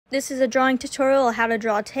This is a drawing tutorial on how to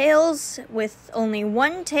draw tails with only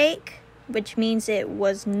one take, which means it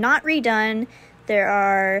was not redone. There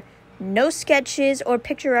are no sketches or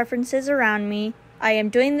picture references around me. I am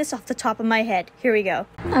doing this off the top of my head. Here we go.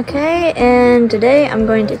 Okay, and today I'm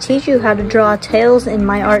going to teach you how to draw tails in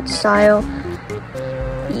my art style.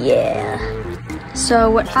 Yeah.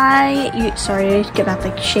 So what sorry, get back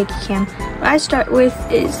the shaky cam. What I start with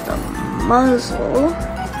is the muzzle,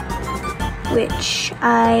 which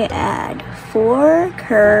I add 4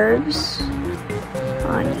 curves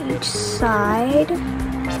on each side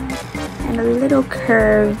and a little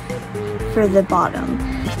curve for the bottom.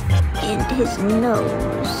 And his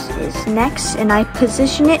nose is next, and I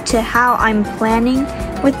position it to how I'm planning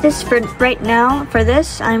with this. For right now, for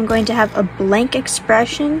this, I'm going to have a blank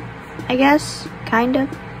expression, I guess, kind of.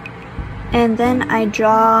 And then I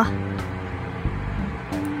draw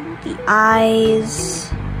the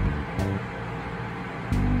eyes.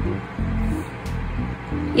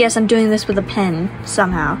 Yes, I'm doing this with a pen,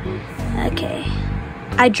 somehow. Okay.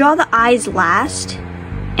 I draw the eyes last,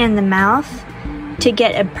 and the mouth, to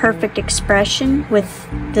get a perfect expression with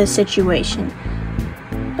the situation.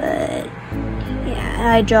 But, yeah,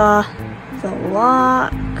 I draw the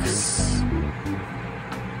locks.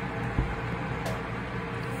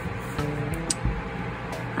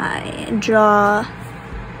 I draw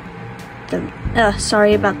the,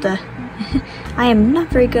 sorry about the, I am not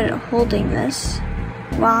very good at holding this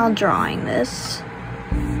while drawing this,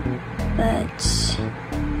 but,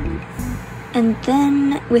 and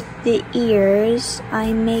then with the ears,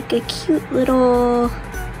 I make a cute little,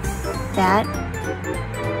 that.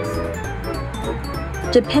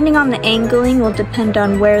 Depending on the angling will depend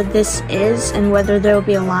on where this is and whether there will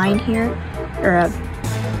be a line here, or a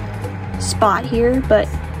spot here, but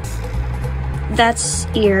that's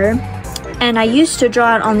ear. And I used to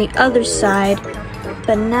draw it on the other side,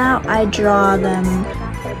 but now I draw them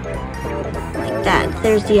like that.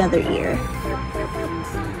 There's the other ear.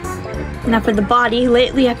 Now for the body,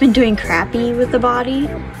 lately I've been doing crappy with the body,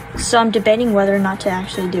 so I'm debating whether or not to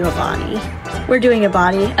actually do a body. We're doing a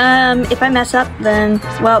body. If I mess up, then,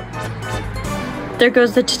 well, there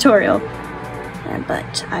goes the tutorial.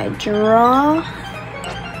 But I draw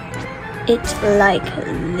it like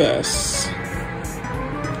this.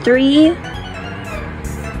 3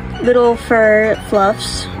 little fur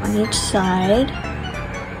fluffs on each side.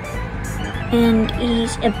 And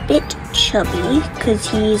he's a bit chubby because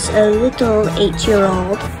he's a little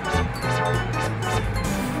 8-year-old.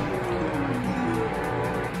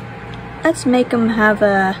 Let's make him have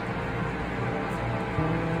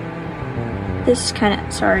this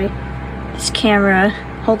camera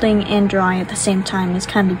holding and drawing at the same time is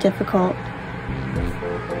kind of difficult.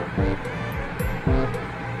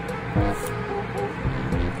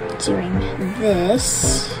 Doing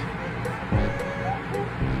this.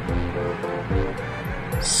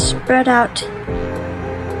 Spread out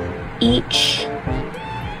each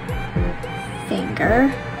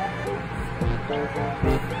finger.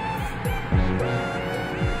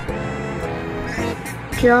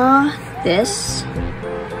 Draw this.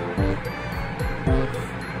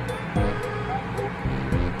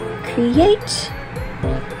 Create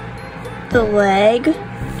the leg.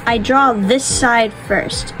 I draw this side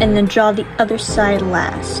first and then draw the other side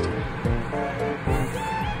last.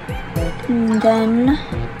 And then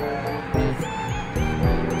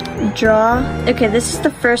draw, okay, this is the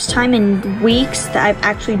first time in weeks that I've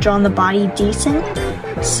actually drawn the body decent,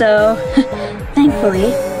 so thankfully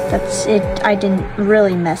that's it. I didn't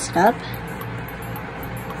really mess it up.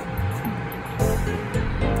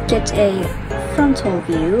 Get a frontal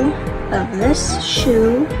view of this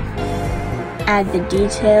shoe, add the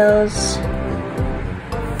details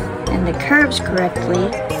and the curves correctly.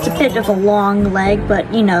 It's a bit of a long leg,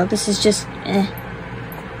 but you know, this is just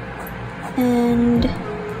and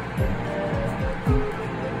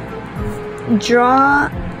draw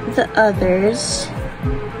the others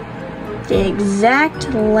the exact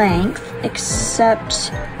length,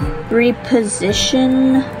 except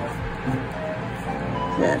reposition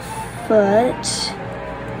the foot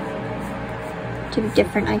to be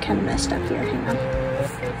different. I kind of messed up here, hang on.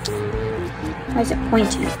 Why is it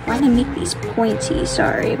pointy? Why did I make these pointy?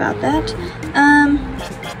 Sorry about that.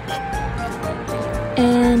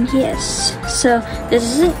 And yes, so this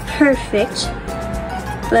isn't perfect,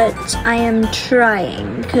 but I am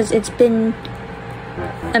trying because it's been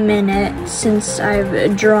a minute since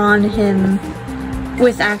I've drawn him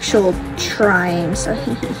with actual trying, so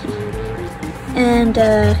and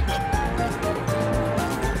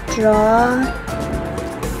draw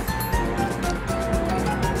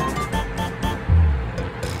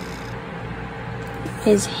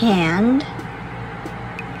his hand.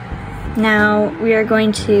 Now we are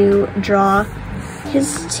going to draw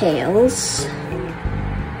his tails.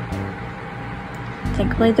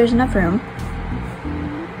 Thankfully there's enough room.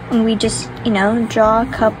 And we just, you know, draw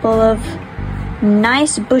a couple of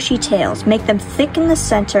nice bushy tails. Make them thick in the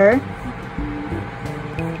center.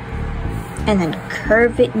 And then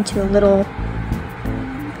curve it into a little...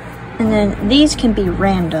 And then these can be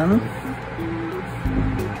random.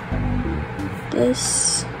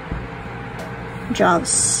 This... Draw the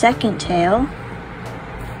second tail.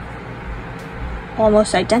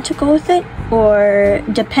 Almost identical with it. Or,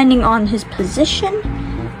 depending on his position,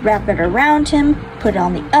 wrap it around him, put it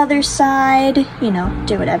on the other side, you know,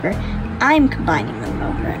 do whatever. I'm combining them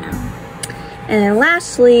both right now. And then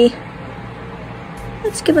lastly,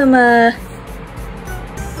 let's give him a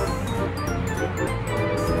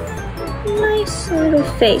nice little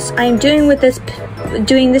face. I'm doing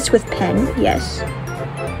this with pen, yes.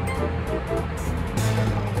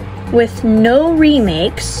 With no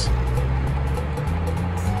remakes,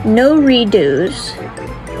 no redos.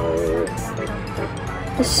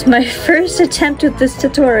 This is my first attempt with this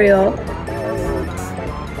tutorial.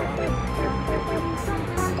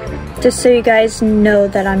 Just so you guys know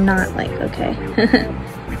that I'm not like, okay.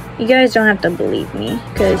 You guys don't have to believe me,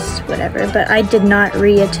 because whatever, but I did not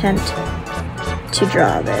re-attempt to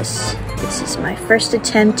draw this. This is my first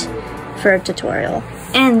attempt for a tutorial.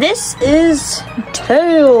 And this is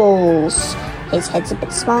Tails. His head's a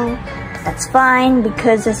bit small, but that's fine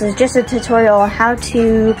because this is just a tutorial on how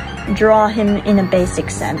to draw him in a basic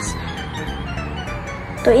sense.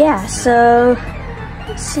 But yeah, so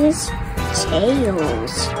this is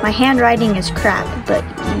Tails. My handwriting is crap, but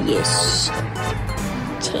yes.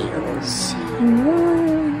 Tails.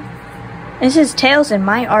 This is Tails in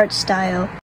my art style.